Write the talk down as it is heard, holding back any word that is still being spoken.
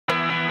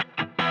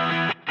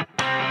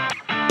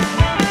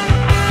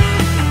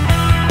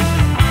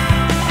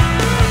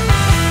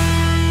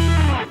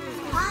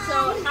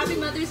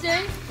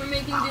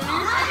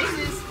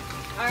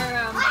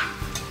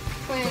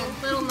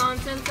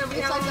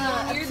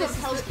of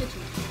Hell's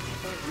Kitchen.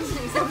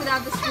 Except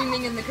without the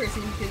screaming and the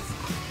cursing, because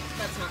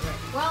that's not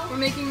right. Well, we're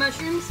making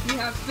mushrooms. We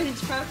have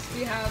spinach puffs.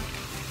 We have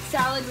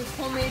salad with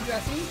homemade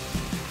dressing.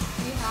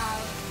 We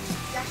have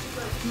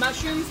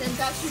mushrooms and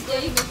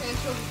steak.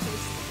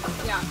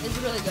 Yeah, it's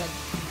really good.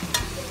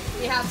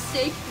 We have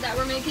steak that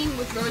we're making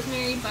with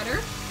rosemary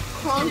butter.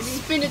 Prawn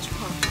spinach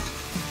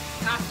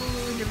puffs.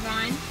 Absolutely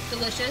divine,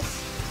 delicious,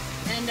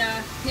 and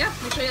yeah,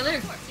 we'll show you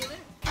later. See you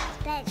later.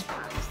 Spinach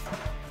puffs.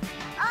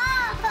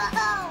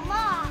 Oh,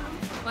 Mom.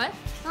 What?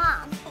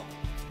 Mom.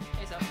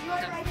 Okay, so. You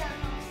want to write down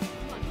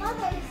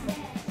Mother's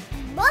Day.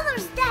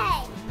 Mother's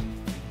Day.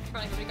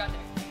 Probably what we got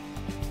there.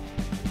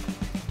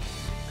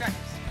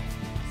 Crackers,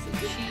 some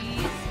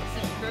cheese,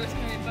 some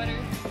rosemary butter,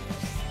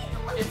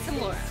 and some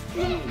Laura.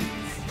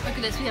 Look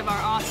at this. We have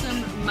our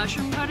awesome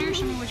mushroom butter.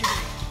 Show me what you're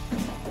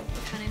doing.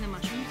 Cutting the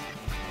mushrooms.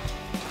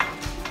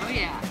 Oh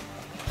yeah.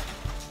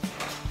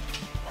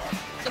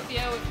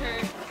 Sophia with her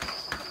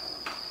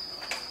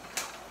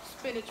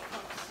Spinach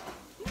puffs.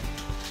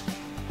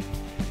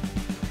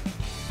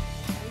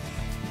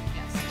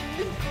 yes.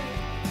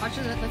 Watch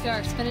it. Look at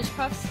our spinach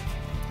puffs.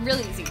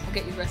 Really easy. I'll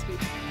get you the recipe.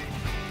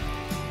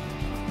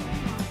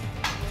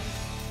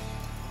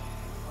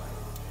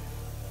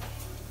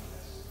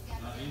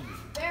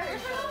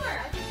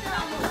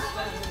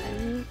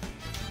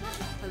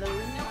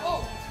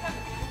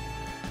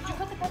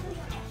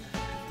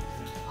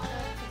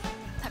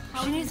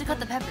 She needs to cut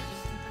the peppers.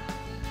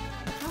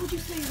 How would you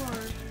say you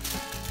are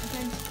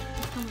against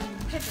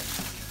peppers?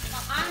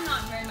 Well, I'm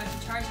not very much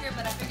in charge here,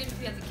 but I figured if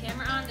we had the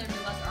camera on, there'd be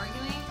less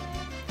arguing,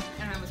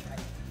 and I was right.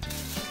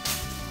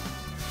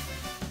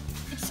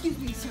 Excuse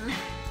me, sir.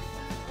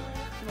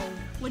 Well,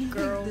 what do you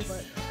think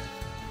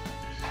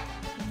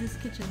of this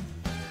kitchen?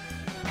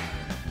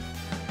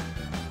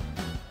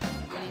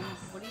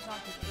 What are you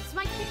talking about? It's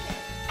my kitchen.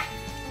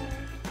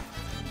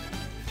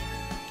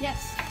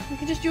 Yes, we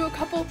could just do a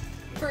couple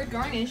for a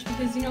garnish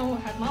because you know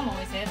how Mom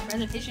always said,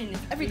 presentation is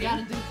everything. We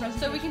gotta do presentation.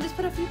 So we can just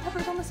put a few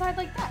peppers on the side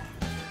like that.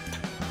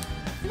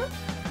 You know?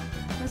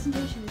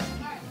 Presentation is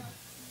key.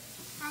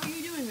 How are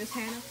you doing, Miss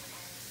Hannah?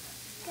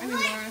 I mean,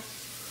 Laura.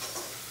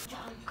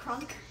 John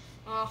Crunk.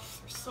 Oh,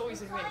 so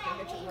easy to make. I'll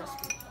get you the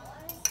recipe.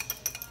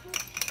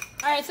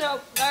 Alright, so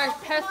our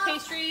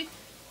pastry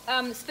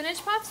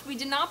spinach puffs, we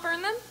did not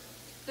burn them.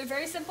 They're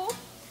very simple.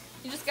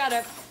 You just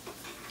gotta...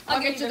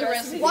 I'll get you the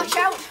recipe. Watch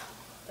out.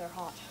 They're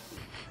hot.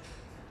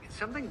 Is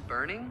something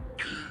burning?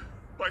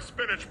 My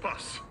spinach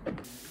puffs.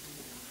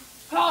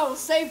 Oh,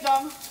 save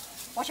them.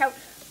 Watch out.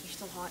 They're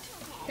still hot.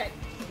 Okay,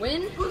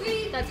 when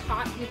that's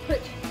hot, you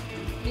put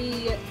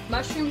the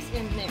mushrooms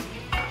in there.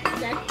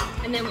 Okay?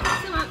 And then we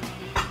mix them up,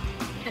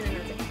 and then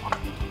that's it.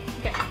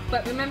 Okay,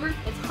 but remember,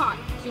 it's hot.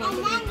 So you want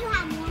And to then you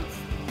have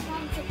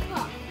one to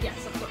cook.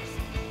 yes, of course.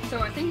 So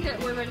I think that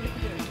we're ready to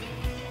put it in.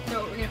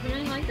 So we're gonna put it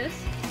in like this,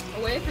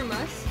 away from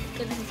us,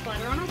 so it doesn't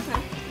splatter on our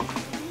pen.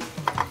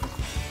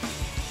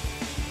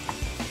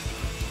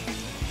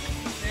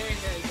 Very,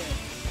 very good.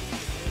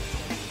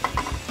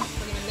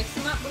 We're gonna mix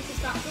them up with the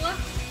spatula,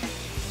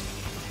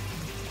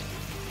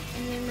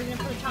 and then we're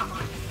gonna put a top on.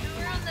 Now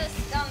we're on this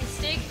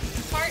steak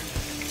part.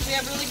 We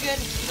have really good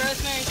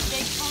rosemary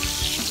steak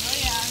formerly. Oh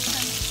yeah,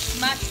 some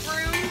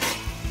mushrooms,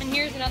 and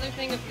here's another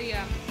thing of the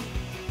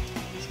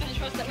spinach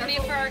roast that we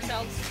made for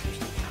ourselves.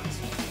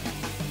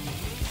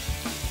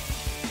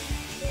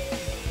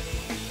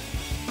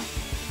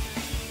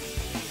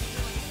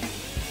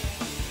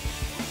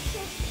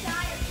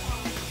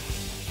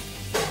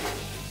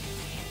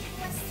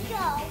 Let's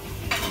go.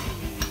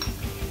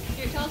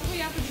 Here, tell us what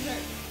you have for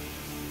dessert.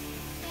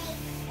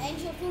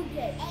 Angel food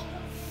cake.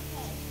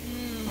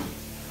 Mmm.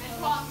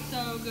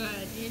 So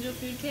good. Angel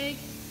food cake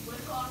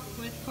with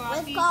coffee. With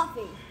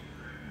coffee.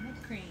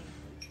 Whipped cream.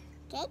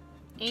 Cake?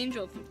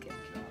 Angel food cake.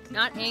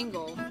 Not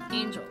angle,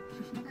 angel.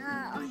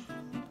 Oh,